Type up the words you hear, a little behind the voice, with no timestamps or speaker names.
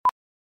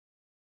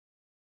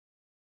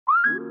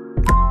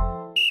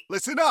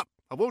Listen up.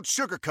 I won't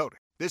sugarcoat it.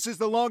 This is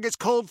the longest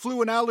cold,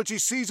 flu, and allergy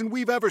season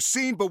we've ever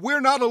seen, but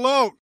we're not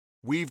alone.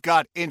 We've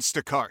got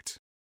Instacart.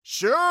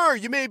 Sure,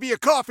 you may be a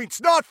coughing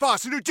snot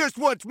faucet who just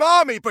wants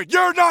mommy, but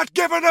you're not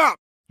giving up.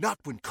 Not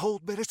when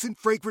cold medicine,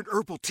 fragrant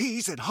herbal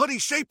teas, and honey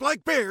shaped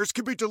like bears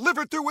can be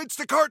delivered through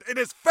Instacart in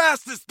as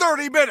fast as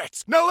 30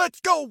 minutes. Now let's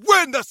go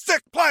win the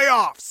sick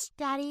playoffs.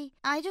 Daddy,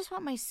 I just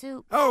want my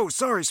soup. Oh,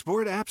 sorry,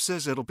 Sport. App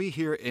says it'll be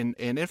here in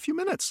a few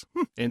minutes.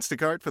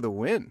 Instacart for the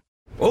win.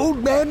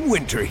 Old Man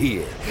Winter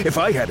here. If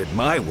I had it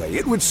my way,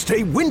 it would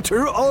stay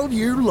winter all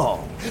year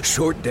long.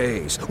 Short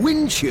days,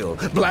 wind chill,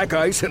 black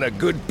ice, and a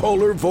good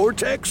polar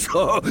vortex.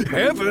 Oh,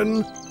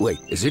 heaven. Wait,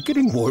 is it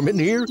getting warm in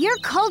here? Your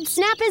cold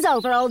snap is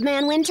over, Old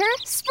Man Winter.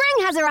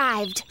 Spring has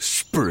arrived.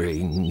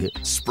 Spring.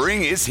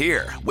 Spring is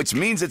here, which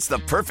means it's the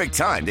perfect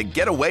time to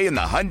get away in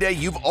the Hyundai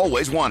you've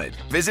always wanted.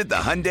 Visit the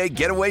Hyundai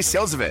Getaway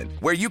Sales Event,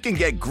 where you can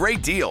get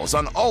great deals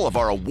on all of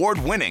our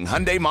award-winning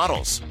Hyundai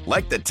models,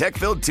 like the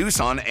tech-filled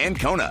Tucson and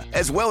Kona,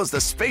 as well as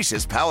the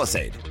spacious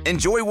Palisade.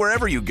 Enjoy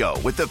wherever you go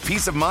with the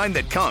peace of mind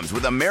that comes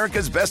with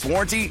America's best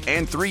warranty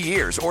and 3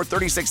 years or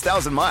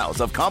 36,000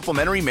 miles of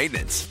complimentary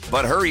maintenance.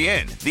 But hurry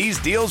in, these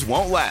deals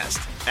won't last.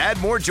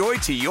 Add more joy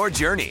to your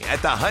journey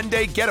at the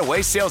Hyundai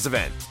Getaway Sales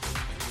Event.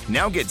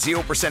 Now get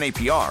 0%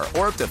 APR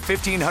or up to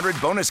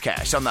 $1,500 bonus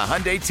cash on the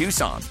Hyundai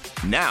Tucson.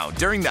 Now,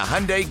 during the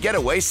Hyundai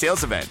Getaway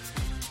Sales Event.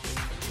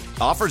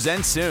 Offers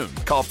end soon.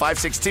 Call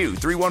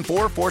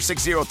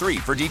 562-314-4603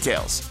 for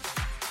details.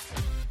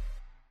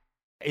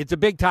 It's a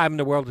big time in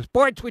the world of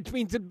sports, which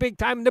means it's a big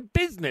time in the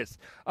business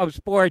of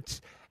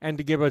sports. And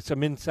to give us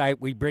some insight,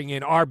 we bring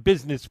in our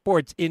business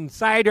sports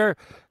insider,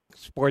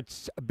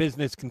 sports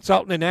business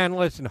consultant and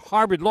analyst, and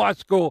Harvard Law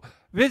School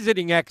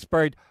visiting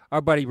expert. Our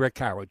buddy Rick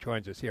Horrow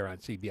joins us here on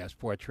CBS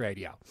Sports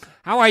Radio.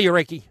 How are you,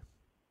 Ricky?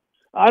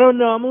 I don't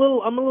know. I'm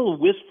a little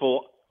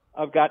wistful.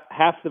 I've got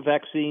half the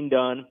vaccine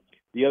done.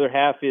 The other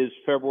half is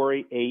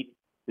February 8th,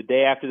 the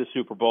day after the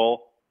Super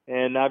Bowl,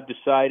 and I've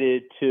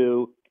decided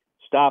to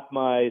stop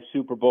my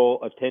Super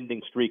Bowl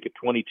attending streak at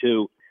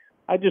 22.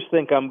 I just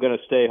think I'm going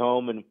to stay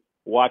home and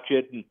watch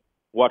it and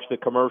watch the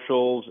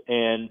commercials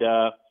and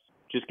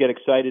just get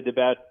excited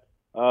about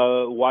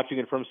watching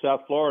it from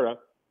South Florida.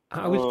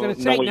 I was going to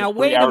say, now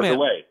wait a minute.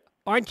 Away.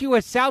 Aren't you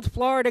a South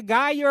Florida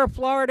guy? You're a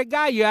Florida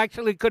guy. You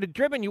actually could have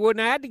driven. You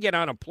wouldn't have had to get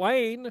on a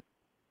plane.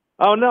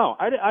 Oh, no.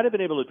 I'd have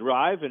been able to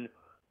drive and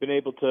been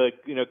able to,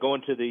 go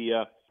into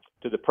the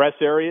press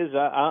areas.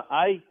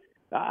 I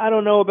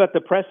don't know about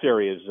the press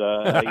areas.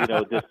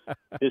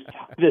 This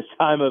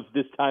time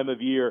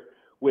of year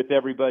with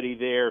everybody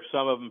there,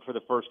 some of them for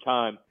the first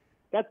time.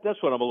 That's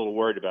what I'm a little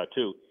worried about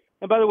too.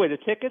 And by the way, the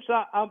tickets,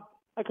 I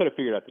could have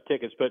figured out the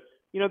tickets, but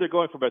they're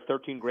going for about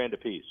 $13,000 a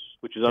piece,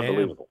 which is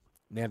unbelievable.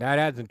 Yeah, that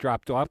hasn't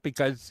dropped off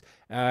because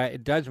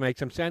it does make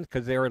some sense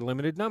because they're a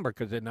limited number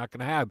because they're not going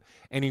to have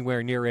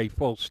anywhere near a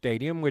full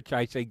stadium, which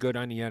I say good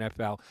on the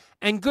NFL.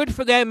 And good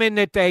for them in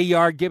that they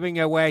are giving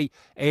away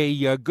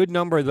a good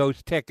number of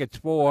those tickets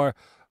for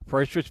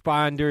first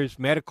responders,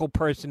 medical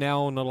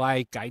personnel, and the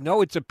like. I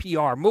know it's a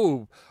PR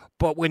move,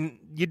 but when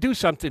you do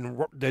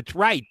something that's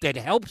right, that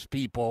helps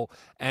people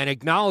and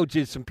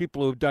acknowledges some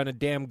people who have done a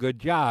damn good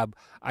job,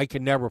 I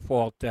can never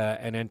fault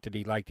an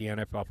entity like the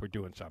NFL for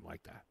doing something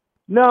like that.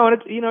 No, and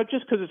it's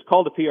just because it's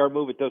called a PR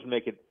move, it doesn't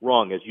make it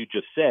wrong, as you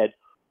just said.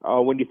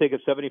 When you think of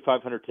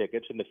 7,500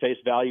 tickets and the face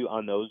value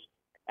on those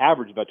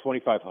average about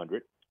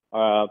 2,500,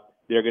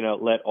 they're going to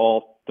let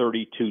all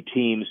 32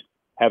 teams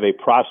have a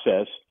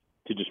process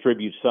to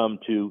distribute some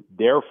to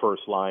their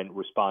first line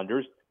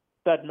responders.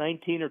 That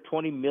 $19 or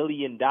 $20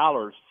 million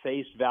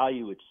face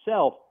value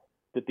itself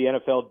that the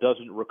NFL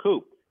doesn't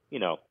recoup.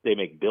 They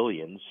make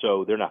billions,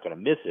 so they're not going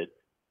to miss it.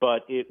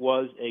 But it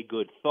was a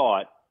good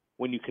thought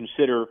when you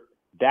consider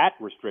that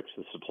restricts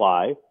the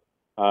supply.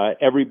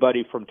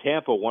 Everybody from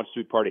Tampa wants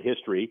to be part of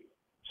history,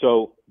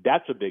 so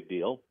that's a big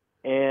deal.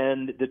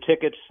 And the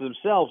tickets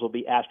themselves will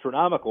be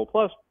astronomical,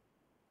 plus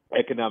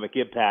economic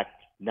impact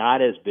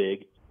not as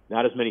big,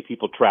 not as many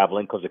people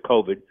traveling because of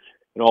COVID.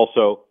 And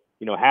also,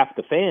 half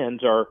the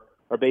fans are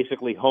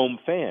basically home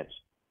fans,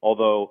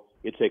 although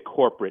it's a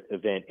corporate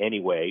event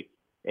anyway,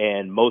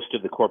 and most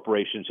of the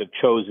corporations have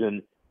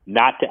chosen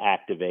not to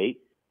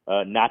activate,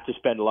 not to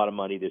spend a lot of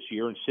money this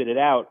year and sit it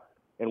out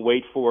and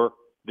wait for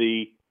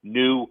the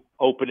new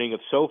opening of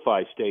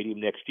SoFi Stadium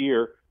next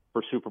year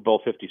for Super Bowl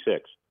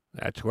 56.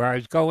 That's where I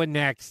was going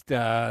next.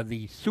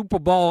 The Super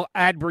Bowl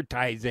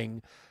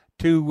advertising,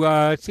 to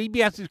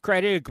CBS's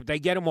credit, they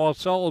get them all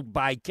sold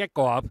by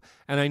kickoff,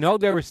 and I know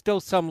there are still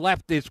some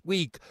left this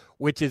week,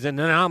 which is an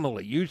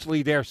anomaly.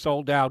 Usually they're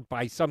sold out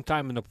by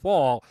sometime in the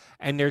fall,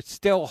 and they're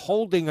still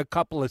holding a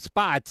couple of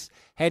spots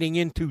heading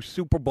into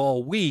Super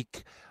Bowl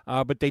week.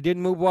 But they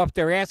didn't move off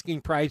their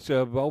asking price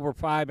of over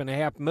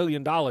 $5.5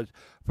 million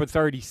for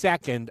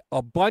 32nd.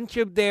 A bunch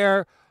of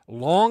their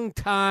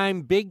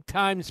long-time,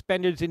 big-time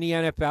spenders in the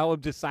NFL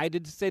have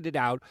decided to sit it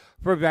out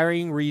for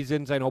varying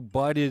reasons. I know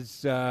Bud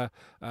is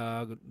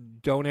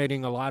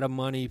donating a lot of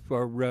money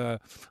for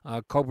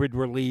COVID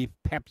relief.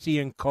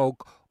 Pepsi and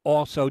Coke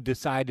also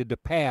decided to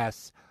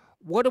pass.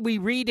 What do we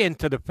read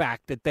into the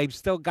fact that they've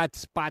still got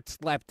spots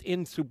left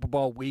in Super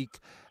Bowl week?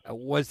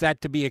 Was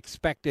that to be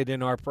expected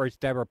in our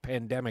first ever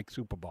pandemic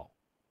Super Bowl?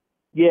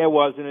 Yeah, it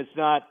was, and it's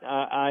not.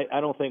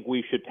 I don't think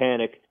we should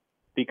panic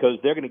because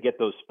they're going to get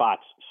those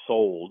spots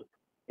sold,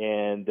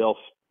 and they'll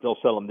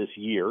sell them this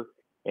year.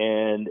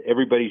 And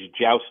everybody's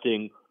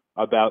jousting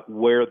about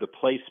where the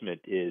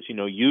placement is.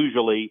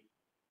 Usually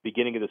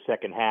beginning of the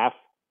second half,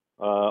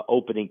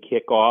 opening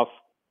kickoff,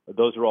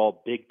 those are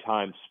all big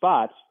time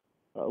spots.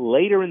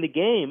 Later in the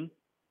game,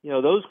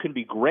 those can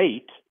be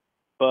great,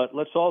 but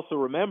let's also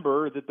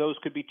remember that those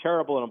could be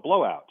terrible in a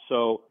blowout.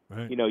 So,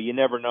 right. You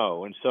never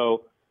know. And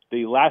so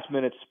the last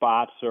minute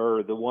spots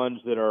are the ones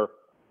that are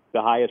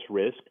the highest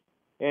risk.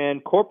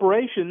 And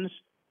corporations,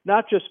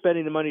 not just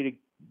spending the money to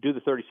do the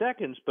 30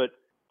 seconds, but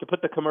to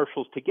put the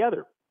commercials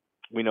together.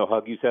 We know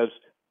Huggies has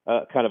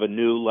kind of a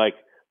new,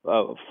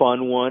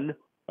 fun one.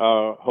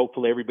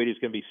 Hopefully everybody's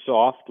going to be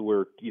soft.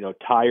 We're,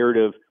 tired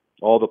of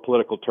all the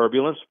political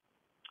turbulence.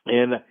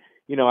 And,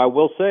 I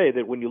will say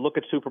that when you look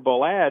at Super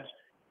Bowl ads,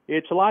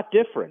 it's a lot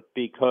different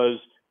because,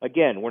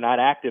 again, we're not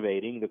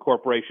activating. The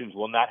corporations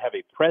will not have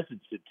a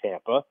presence in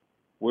Tampa.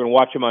 We're going to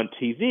watch them on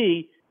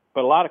TV,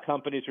 but a lot of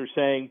companies are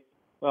saying,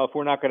 well, if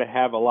we're not going to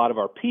have a lot of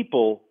our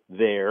people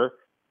there,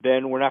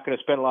 then we're not going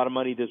to spend a lot of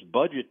money this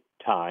budget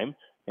time,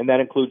 and that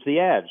includes the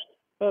ads.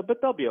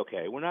 But they'll be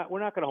okay. We're not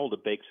going to hold a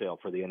bake sale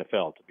for the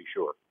NFL, to be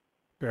sure.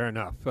 Fair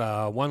enough.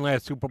 One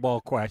last Super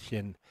Bowl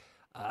question.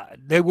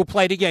 They will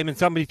play the game, and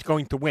somebody's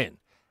going to win.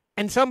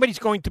 And somebody's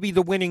going to be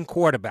the winning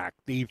quarterback.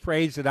 The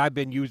phrase that I've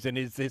been using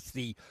is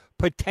the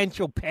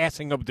potential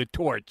passing of the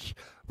torch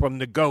from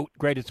the GOAT,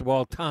 greatest of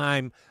all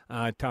time,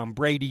 Tom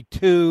Brady,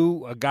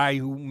 to a guy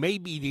who may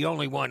be the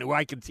only one who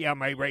I can see on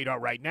my radar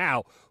right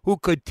now who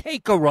could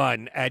take a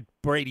run at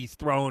Brady's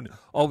throne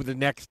over the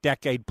next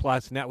decade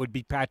plus, and that would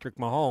be Patrick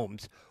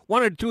Mahomes.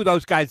 One or two of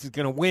those guys is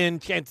going to win.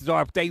 Chances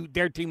are if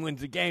their team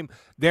wins the game,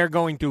 they're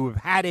going to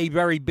have had a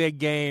very big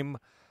game.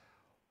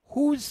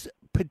 Who's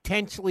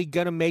potentially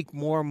going to make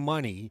more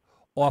money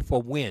off a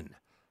win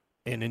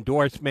in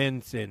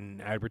endorsements and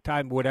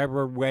advertising,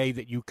 whatever way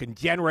that you can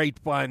generate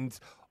funds,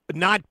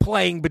 not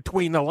playing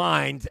between the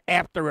lines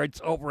after it's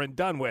over and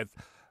done with?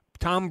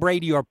 Tom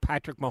Brady or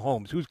Patrick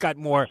Mahomes? Who's got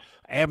more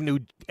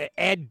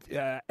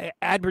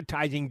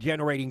advertising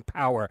generating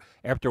power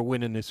after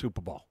winning the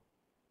Super Bowl?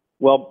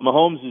 Well,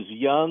 Mahomes is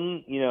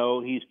young.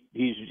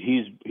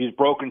 He's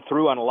broken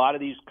through on a lot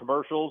of these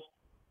commercials.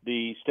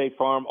 The State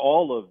Farm,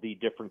 all of the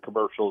different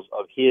commercials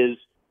of his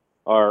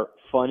are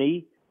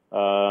funny.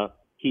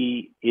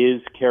 He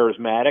is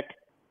charismatic.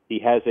 He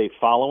has a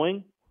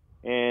following,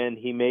 and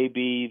he may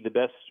be the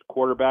best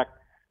quarterback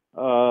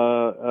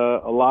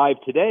alive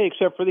today,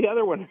 except for the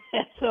other one.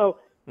 So,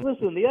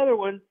 listen, the other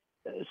one,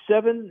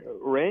 7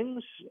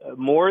 rings,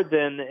 more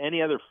than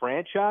any other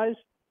franchise,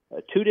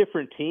 2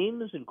 different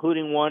teams,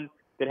 including one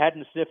that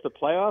hadn't sniffed the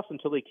playoffs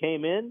until he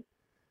came in,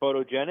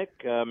 photogenic,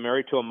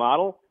 married to a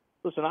model.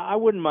 Listen, I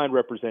wouldn't mind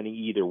representing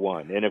either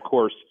one. And, of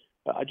course,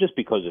 just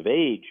because of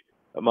age,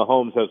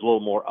 Mahomes has a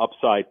little more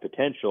upside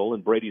potential,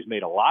 and Brady's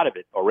made a lot of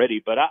it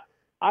already. But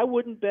I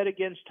wouldn't bet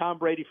against Tom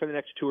Brady for the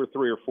next 2 or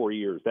 3 or 4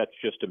 years. That's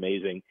just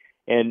amazing.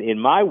 And in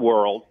my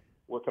world,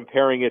 we're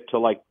comparing it to,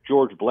 like,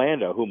 George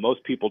Blanda, who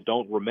most people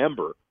don't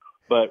remember.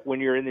 But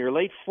when you're in your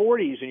late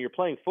 40s and you're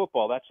playing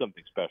football, that's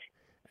something special.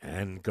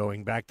 And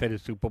going back to the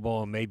Super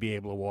Bowl and may be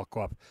able to walk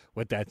off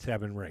with that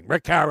 7 ring.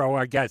 Rick Horrow,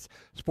 our guest,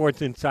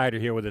 Sports Insider,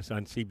 here with us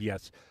on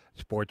CBS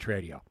Sports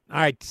Radio.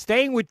 All right,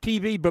 staying with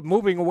TV, but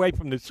moving away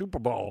from the Super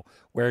Bowl,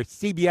 where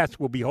CBS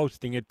will be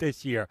hosting it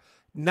this year,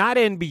 not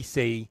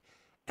NBC.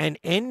 And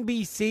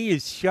NBC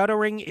is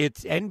shuttering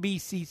its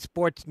NBC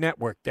Sports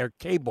Network, their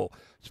cable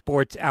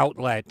sports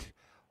outlet.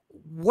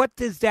 What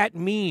does that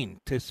mean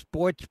to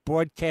sports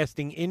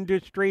broadcasting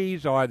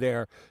industries? Are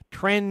there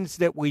trends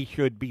that we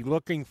should be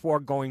looking for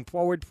going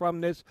forward from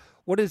this?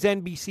 What does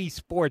NBC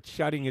Sports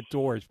shutting its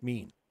doors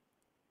mean?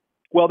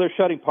 Well, they're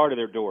shutting part of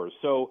their doors.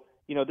 So,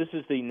 this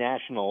is the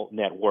national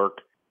network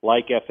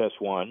like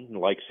FS1,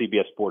 like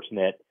CBS Sports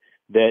Net,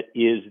 that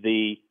is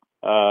the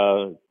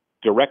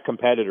direct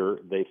competitor,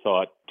 they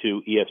thought,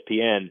 to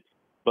ESPN.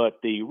 But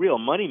the real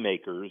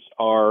moneymakers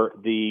are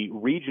the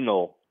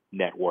regional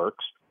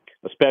networks,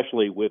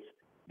 especially with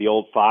the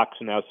old Fox,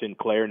 now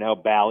Sinclair, now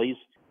Bally's,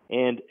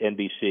 and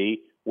NBC,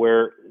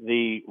 where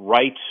the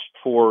rights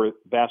for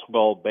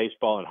basketball,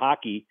 baseball, and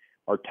hockey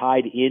are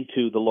tied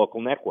into the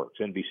local networks.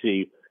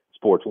 NBC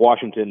Sports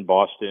Washington,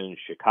 Boston,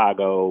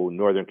 Chicago,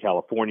 Northern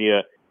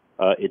California,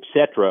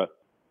 etc.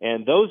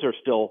 And those are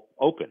still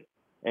open.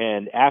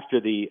 And after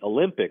the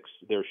Olympics,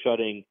 they're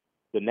shutting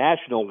the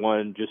national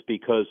one just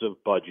because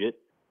of budget,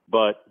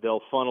 but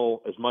they'll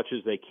funnel as much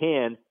as they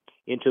can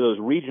into those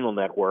regional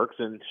networks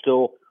and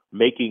still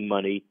making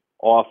money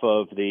off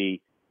of the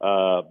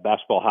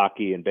basketball,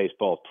 hockey, and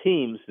baseball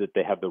teams that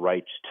they have the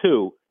rights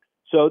to.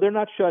 So they're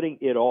not shutting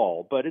it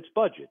all, but it's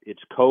budget.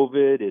 It's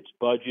COVID, it's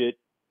budget,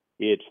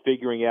 it's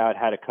figuring out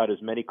how to cut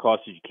as many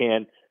costs as you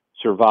can,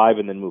 survive,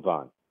 and then move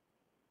on.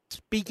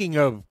 Speaking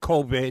of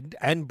COVID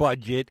and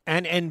budget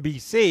and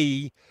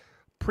NBC,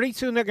 pretty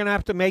soon they're going to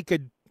have to make a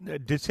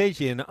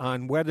decision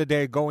on whether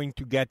they're going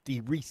to get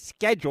the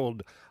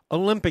rescheduled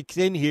Olympics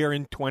in here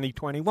in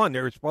 2021.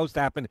 They were supposed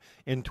to happen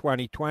in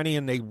 2020,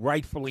 and they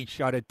rightfully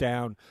shut it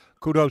down.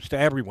 Kudos to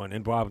everyone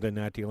involved in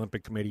that, the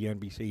Olympic Committee,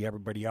 NBC,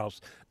 everybody else.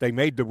 They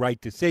made the right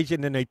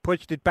decision, and they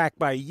pushed it back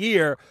by a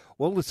year.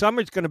 Well, the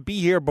summer's going to be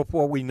here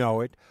before we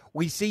know it.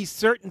 We see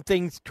certain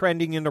things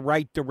trending in the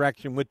right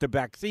direction with the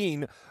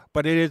vaccine,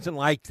 but it isn't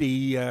like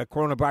the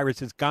coronavirus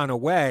has gone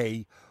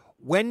away.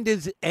 When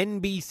does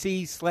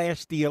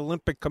NBC/the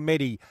Olympic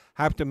Committee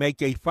have to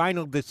make a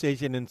final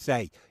decision and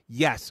say,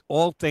 yes,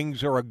 all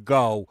things are a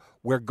go,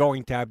 we're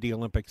going to have the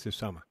Olympics this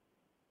summer?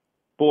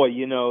 Boy,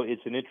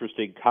 it's an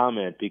interesting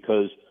comment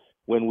because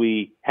when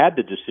we had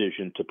the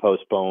decision to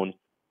postpone,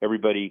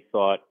 everybody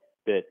thought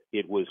that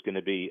it was going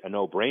to be a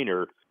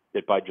no-brainer,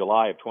 that by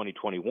July of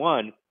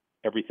 2021,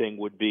 everything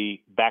would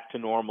be back to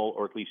normal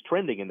or at least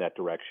trending in that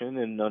direction.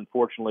 And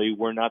unfortunately,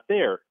 we're not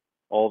there,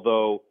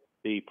 although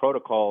the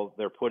protocol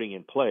they're putting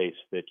in place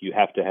that you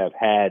have to have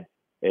had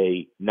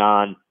a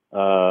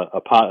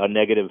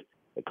negative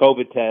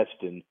COVID test,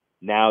 and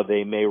now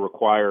they may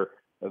require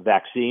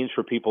vaccines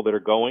for people that are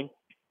going.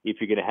 If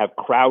you're going to have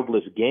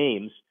crowdless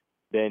games,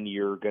 then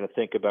you're going to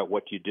think about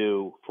what you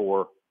do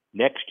for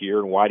next year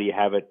and why do you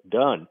have it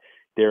done.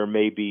 There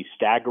may be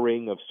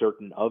staggering of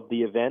certain of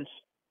the events.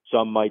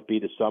 Some might be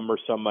the summer,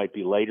 some might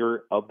be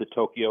later of the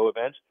Tokyo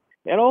events.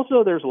 And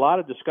also there's a lot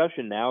of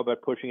discussion now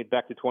about pushing it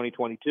back to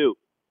 2022.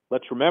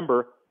 Let's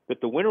remember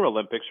that the Winter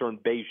Olympics are in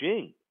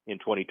Beijing in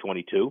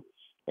 2022,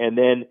 and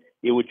then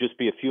it would just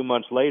be a few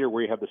months later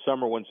where you have the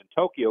summer ones in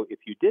Tokyo if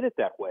you did it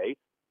that way.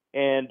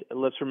 And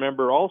let's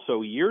remember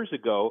also, years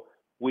ago,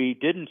 we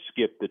didn't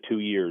skip the 2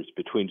 years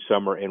between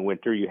summer and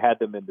winter. You had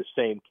them in the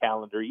same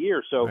calendar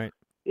year. So Right.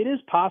 It is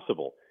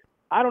possible.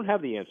 I don't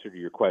have the answer to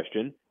your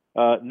question.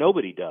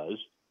 Nobody does.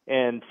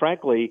 And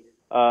frankly,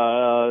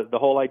 the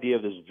whole idea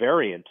of this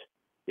variant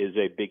is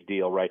a big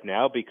deal right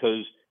now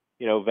because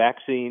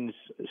vaccines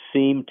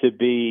seem to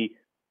be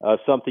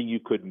something you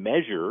could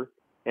measure.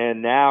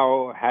 And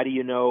now, how do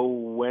you know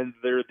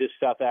whether this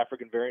South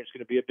African variant is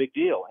going to be a big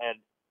deal? And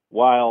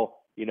while,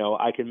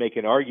 I can make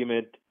an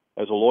argument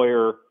as a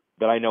lawyer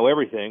that I know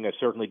everything, I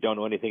certainly don't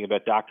know anything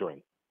about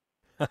doctoring.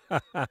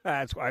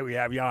 That's why we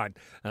have you on,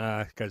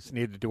 because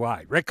neither do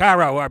I. Rick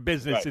Horrow, our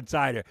business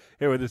insider,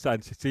 here with us on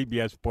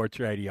CBS Sports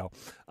Radio.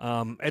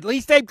 At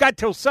least they've got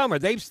till summer.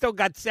 They've still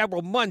got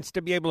several months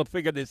to be able to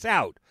figure this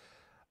out.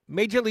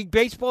 Major League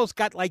Baseball's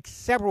got like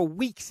several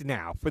weeks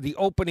now for the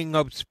opening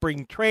of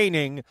spring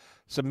training.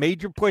 Some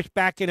major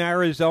pushback in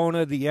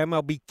Arizona, the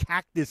MLB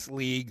Cactus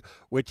League,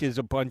 which is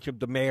a bunch of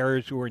the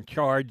mayors who are in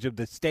charge of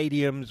the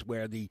stadiums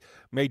where the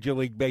Major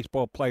League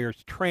Baseball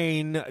players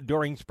train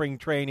during spring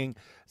training,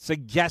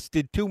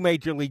 suggested to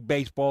Major League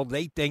Baseball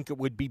they think it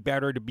would be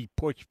better to be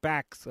pushed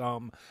back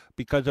some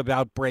because of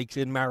outbreaks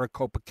in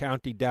Maricopa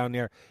County down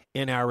there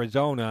in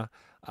Arizona.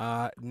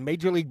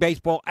 Major League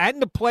Baseball and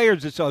the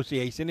Players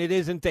Association, it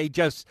isn't a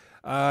just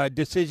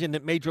decision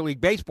that Major League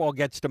Baseball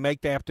gets to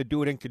make. They have to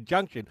do it in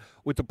conjunction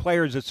with the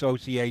Players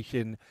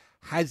Association,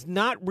 has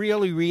not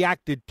really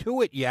reacted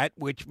to it yet,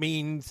 which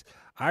means,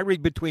 I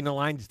read between the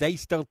lines, they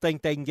still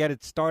think they can get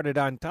it started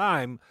on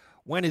time.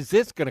 When is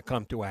this going to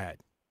come to a head?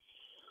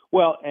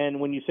 Well, and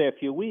when you say a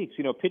few weeks,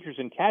 pitchers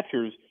and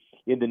catchers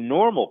in the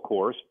normal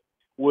course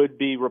would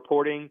be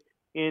reporting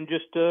in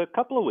just a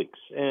couple of weeks,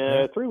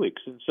 3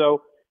 weeks. And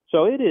so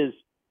it is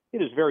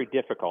very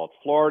difficult.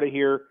 Florida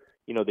here,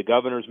 the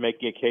governor's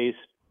making a case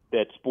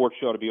that sports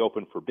ought to be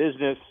open for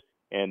business,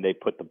 and they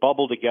put the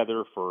bubble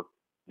together for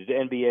the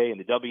NBA and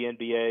the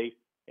WNBA,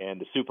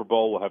 and the Super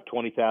Bowl will have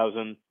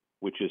 20,000,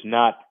 which is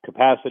not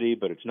capacity,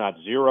 but it's not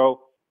zero.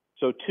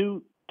 So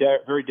two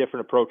very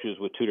different approaches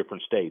with two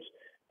different states.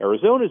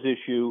 Arizona's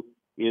issue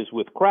is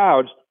with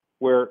crowds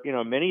where,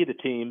 many of the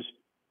teams,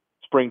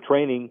 spring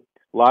training,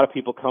 a lot of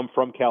people come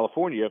from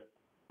California,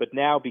 but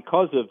now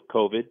because of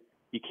COVID,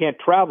 you can't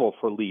travel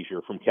for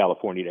leisure from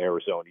California to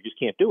Arizona. You just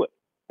can't do it.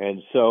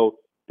 And so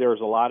there's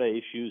a lot of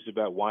issues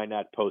about why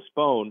not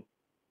postpone.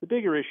 The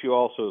bigger issue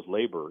also is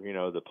labor.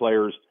 The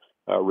players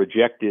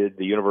rejected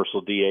the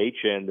universal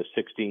DH and the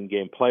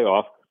 16-game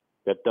playoff.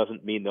 That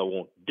doesn't mean they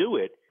won't do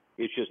it.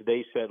 It's just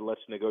they said,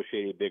 let's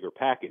negotiate a bigger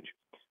package.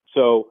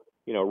 So,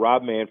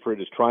 Rob Manfred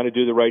is trying to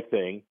do the right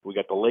thing. We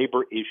got the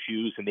labor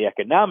issues and the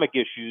economic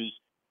issues.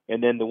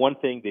 And then the one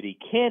thing that he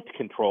can't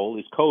control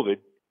is COVID.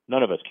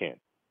 None of us can.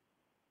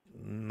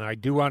 I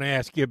do want to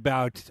ask you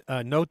about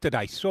a note that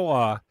I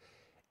saw.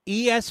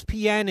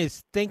 ESPN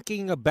is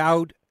thinking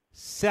about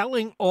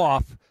selling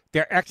off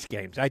their X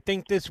Games. I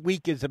think this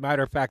week, as a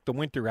matter of fact, the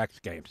Winter X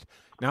Games.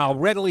 Now, I'll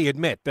readily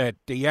admit that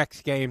the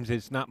X Games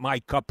is not my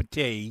cup of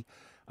tea.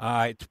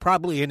 It's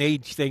probably an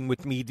age thing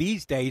with me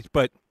these days,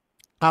 but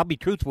I'll be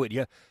truthful with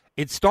you.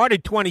 It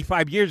started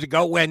 25 years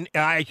ago when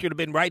I should have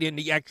been right in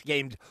the X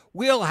Games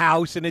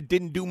wheelhouse, and it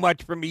didn't do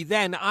much for me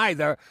then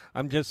either.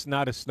 I'm just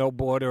not a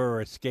snowboarder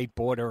or a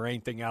skateboarder or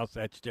anything else.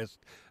 That's just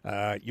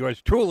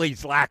yours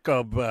truly's lack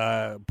of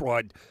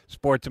broad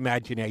sports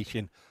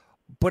imagination.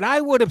 But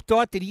I would have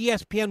thought that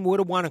ESPN would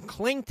have wanted to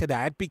cling to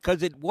that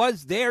because it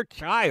was their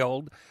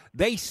child.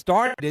 They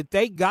started it.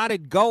 They got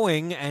it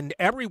going, and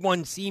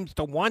everyone seems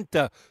to want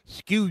to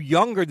skew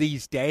younger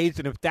these days.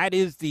 And if that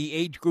is the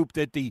age group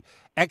that the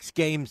X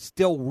Games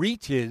still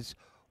reaches,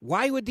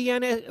 why would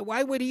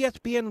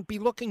ESPN be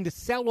looking to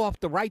sell off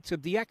the rights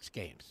of the X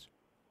Games?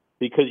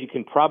 Because you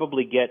can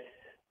probably get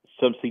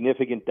some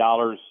significant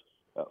dollars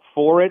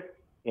for it,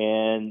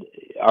 and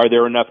are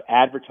there enough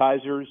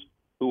advertisers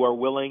who are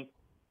willing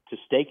to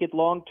stake it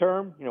long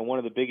term? You know, one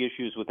of the big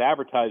issues with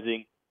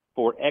advertising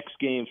for X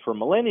Games for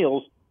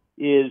millennials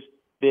is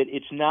that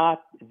it's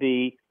not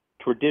the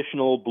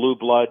traditional blue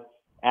blood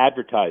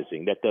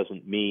advertising. That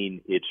doesn't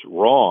mean it's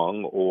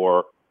wrong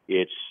or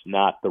it's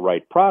not the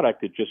right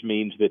product. It just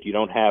means that you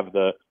don't have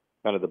the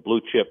kind of the blue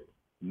chip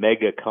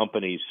mega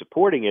companies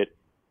supporting it,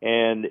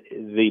 and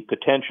the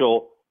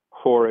potential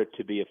for it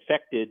to be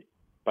affected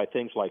by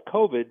things like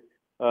COVID,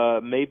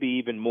 maybe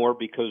even more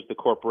because the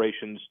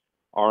corporations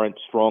aren't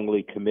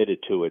strongly committed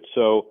to it.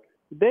 So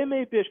they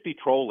may just be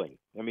trolling.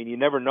 I mean, you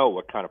never know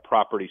what kind of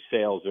property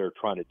sales they're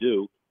trying to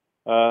do.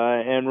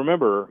 And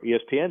remember,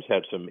 ESPN's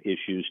had some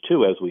issues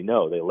too, as we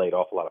know. They laid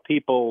off a lot of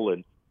people,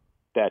 and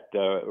that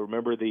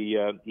remember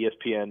the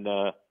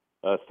ESPN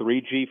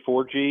 3G,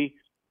 4G.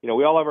 You know,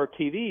 we all have our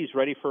TVs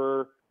ready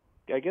for,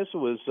 I guess it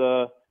was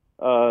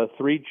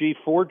 3G,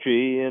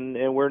 4G,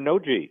 and we're no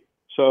G.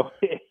 So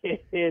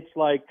it's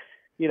like,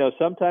 you know,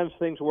 sometimes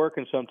things work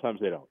and sometimes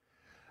they don't.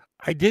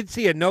 I did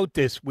see a note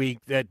this week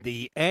that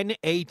the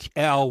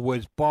NHL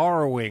was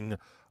borrowing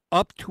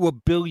up to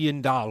 $1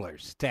 billion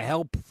to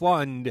help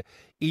fund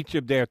each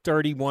of their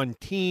 31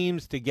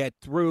 teams to get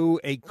through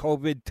a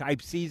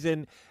COVID-type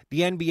season.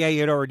 The NBA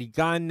had already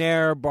gone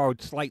there,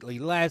 borrowed slightly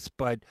less,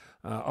 but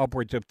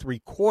upwards of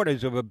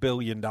 $750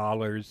 million.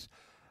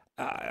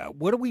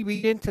 What do we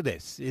read into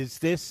this? Is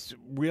this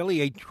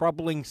really a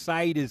troubling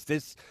sight? Is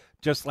this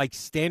just like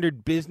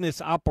standard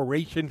business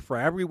operation for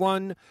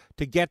everyone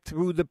to get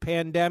through the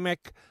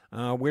pandemic?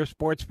 We're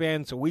sports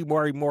fans, so we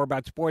worry more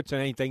about sports than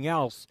anything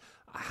else.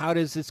 How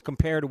does this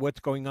compare to what's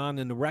going on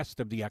in the rest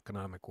of the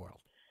economic world?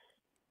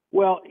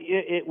 Well,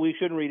 we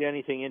shouldn't read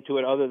anything into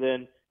it other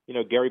than, you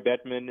know, Gary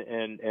Bettman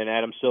and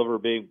Adam Silver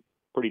being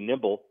pretty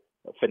nimble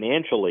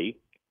financially.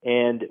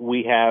 And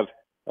we have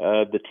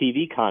the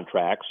TV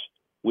contracts,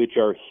 which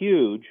are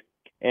huge,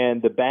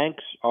 and the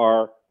banks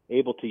are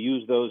able to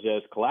use those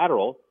as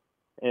collateral.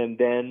 And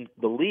then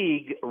the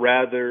league,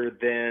 rather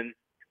than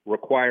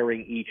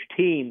requiring each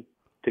team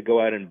to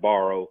go out and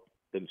borrow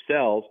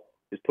themselves,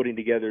 is putting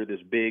together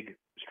this big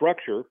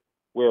structure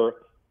where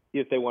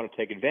if they want to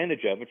take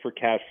advantage of it for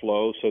cash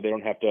flow so they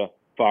don't have to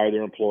fire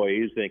their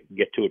employees, they can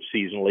get to it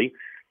seasonally,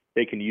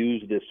 they can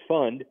use this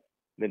fund and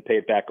then pay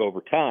it back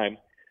over time.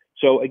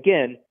 So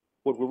again,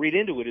 what we read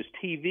into it is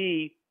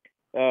TV,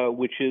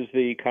 which is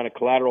the kind of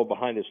collateral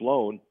behind this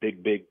loan,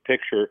 big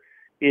picture,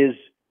 is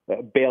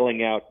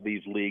bailing out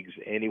these leagues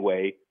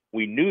anyway.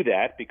 We knew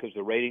that because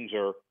the ratings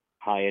are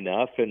high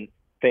enough and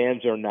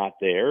fans are not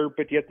there,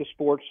 but yet the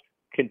sports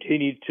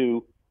continue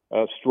to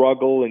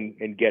struggle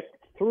and get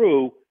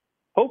through.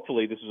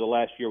 Hopefully this is the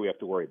last year we have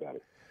to worry about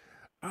it.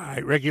 All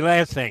right, Reggie,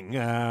 last thing.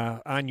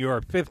 On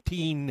your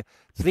 15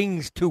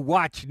 Things to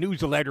Watch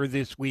newsletter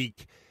this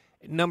week,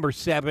 number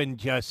 7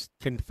 just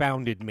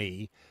confounded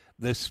me.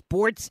 The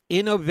Sports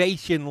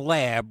Innovation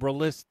Lab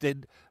released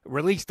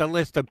a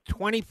list of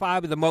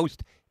 25 of the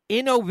most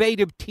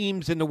innovative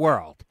teams in the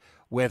world,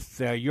 with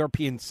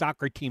European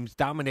soccer teams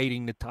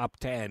dominating the top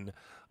 10.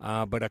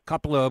 But a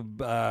couple of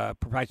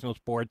professional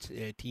sports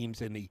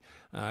teams in the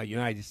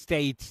United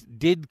States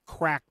did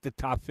crack the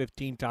top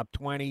 15, top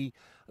 20.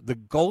 The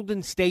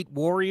Golden State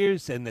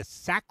Warriors and the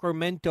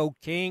Sacramento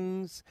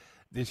Kings.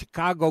 The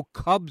Chicago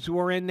Cubs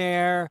were in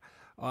there.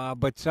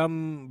 But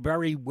some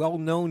very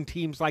well-known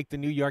teams like the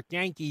New York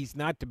Yankees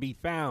not to be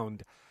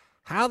found.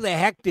 How the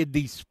heck did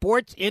the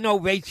Sports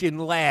Innovation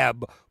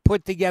Lab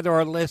put together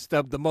a list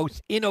of the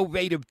most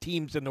innovative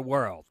teams in the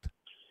world?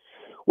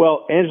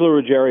 Well, Angela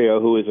Ruggiero,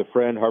 who is a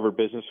friend, Harvard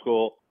Business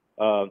School,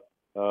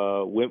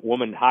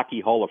 Women Hockey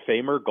Hall of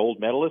Famer, gold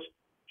medalist,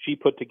 she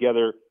put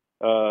together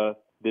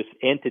this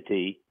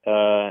entity,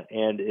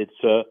 and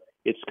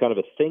it's kind of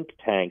a think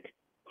tank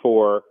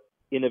for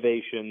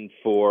innovation,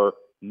 for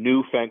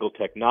newfangled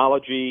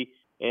technology,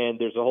 and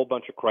there's a whole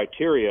bunch of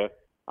criteria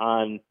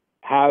on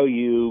how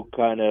you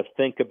kind of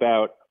think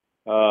about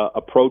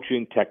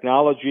approaching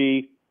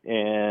technology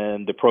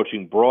and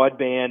approaching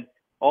broadband.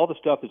 All the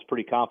stuff is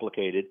pretty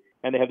complicated,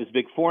 and they have this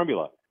big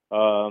formula.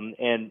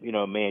 And, you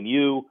know, Man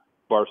U,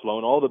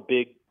 Barcelona, all the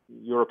big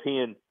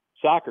European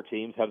soccer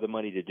teams have the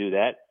money to do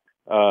that.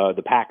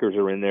 The Packers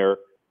are in there,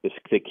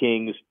 the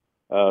Kings,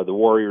 the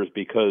Warriors,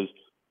 because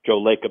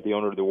Joe Lacob, the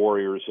owner of the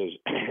Warriors,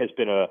 has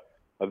been a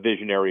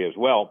visionary as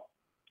well.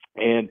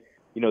 And,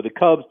 you know, the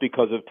Cubs,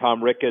 because of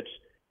Tom Ricketts,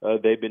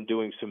 they've been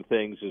doing some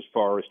things as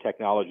far as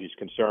technology is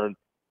concerned.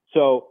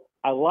 So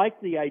I like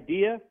the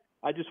idea.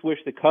 I just wish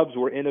the Cubs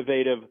were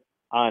innovative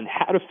on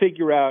how to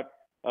figure out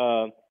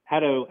how how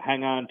to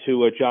hang on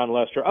to John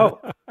Lester. Oh,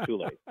 too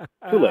late.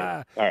 Too late.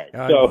 All right.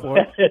 So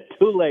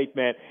too late,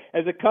 man.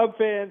 As a Cub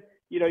fan,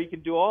 you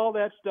can do all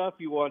that stuff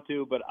you want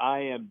to, but I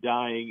am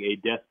dying a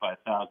death by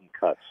 1,000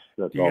 cuts.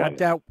 That's all I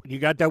know. You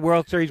got that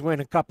World Series win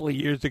a couple of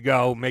years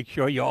ago. Make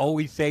sure you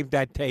always save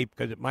that tape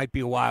because it might be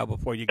a while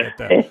before you get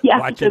to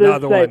watch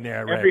another one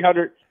there. Every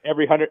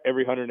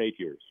 108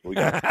 years. We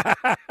got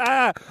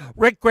it.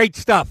 Rick, great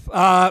stuff.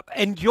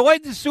 Enjoy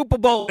the Super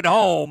Bowl at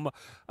home.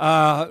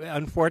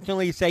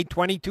 Unfortunately, say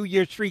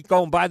 22-year streak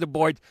going by the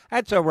boards.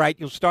 That's all right.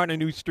 You'll start a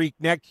new streak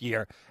next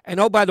year. And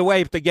oh, by the way,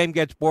 if the game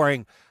gets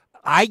boring,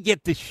 I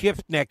get the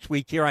shift next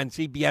week here on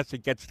CBS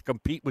that gets to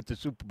compete with the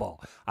Super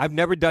Bowl. I've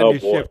never done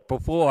this shift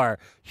before.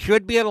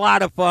 Should be a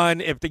lot of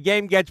fun. If the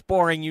game gets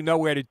boring, you know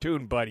where to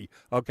tune, buddy.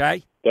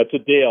 Okay? That's a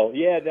deal.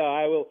 Yeah, no,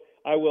 I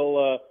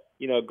will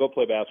go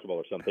play basketball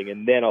or something,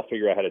 and then I'll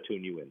figure out how to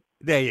tune you in.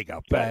 There you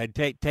go.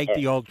 Take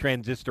the old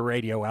transistor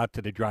radio out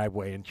to the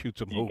driveway and shoot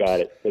some hoops. You got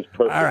it. That's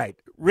perfect. All right.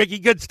 Ricky,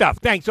 good stuff.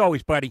 Thanks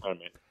always, buddy. All right,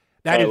 man.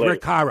 That is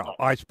Rick Horrow,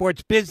 our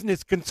sports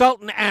business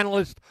consultant,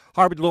 analyst,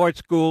 Harvard Law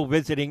School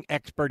visiting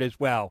expert as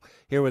well,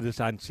 here with us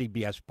on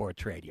CBS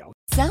Sports Radio.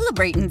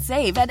 Celebrate and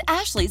save at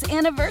Ashley's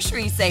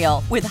Anniversary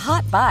Sale. With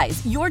Hot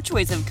Buys, your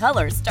choice of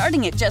colors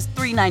starting at just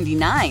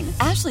 $3.99.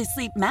 Ashley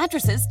Sleep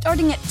mattresses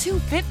starting at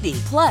 $2.50.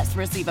 Plus,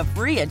 receive a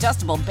free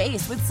adjustable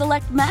base with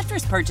select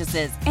mattress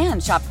purchases.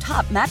 And shop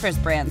top mattress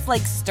brands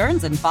like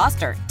Stearns &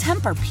 Foster,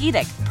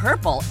 Tempur-Pedic,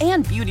 Purple,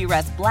 and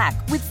Beautyrest Black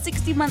with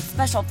 60-month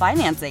special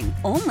financing.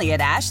 Only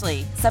at Ashley.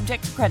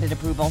 Subject to credit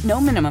approval.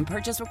 No minimum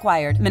purchase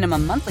required.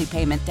 Minimum monthly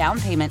payment, down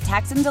payment,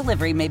 tax, and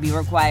delivery may be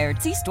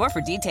required. See store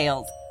for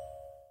details.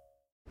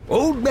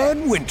 Old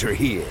Man Winter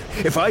here.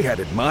 If I had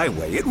it my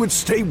way, it would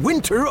stay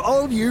winter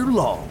all year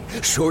long.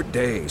 Short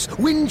days,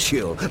 wind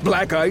chill,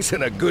 black ice,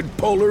 and a good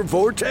polar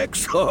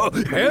vortex. Oh,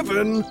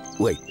 heaven.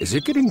 Wait, is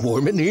it getting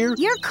warm in here?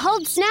 Your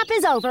cold snap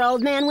is over,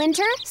 Old Man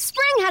Winter.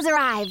 Spring has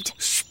arrived.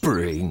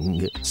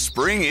 Spring.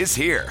 Spring is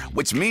here,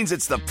 which means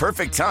it's the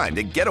perfect time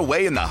to get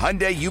away in the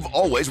Hyundai you've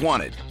always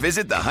wanted.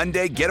 Visit the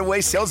Hyundai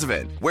Getaway Sales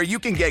Event, where you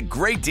can get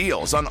great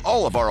deals on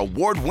all of our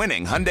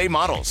award-winning Hyundai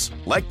models,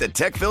 like the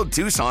tech-filled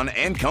Tucson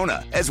and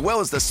Kona, as well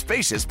as the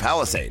spacious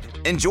Palisade.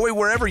 Enjoy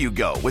wherever you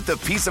go with the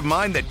peace of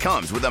mind that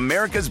comes with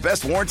America's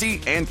best warranty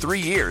and 3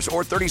 years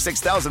or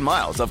 36,000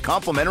 miles of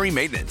complimentary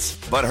maintenance.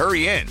 But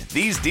hurry in,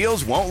 these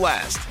deals won't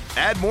last.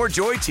 Add more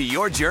joy to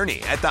your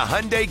journey at the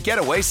Hyundai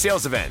Getaway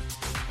Sales Event.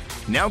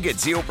 Now get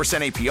 0%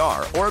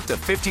 APR or up to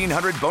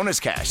 $1,500 bonus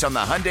cash on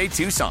the Hyundai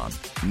Tucson.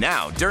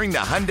 Now, during the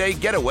Hyundai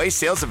Getaway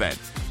Sales Event.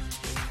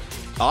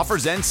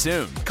 Offers end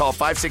soon. Call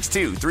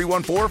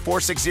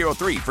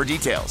 562-314-4603 for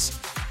details.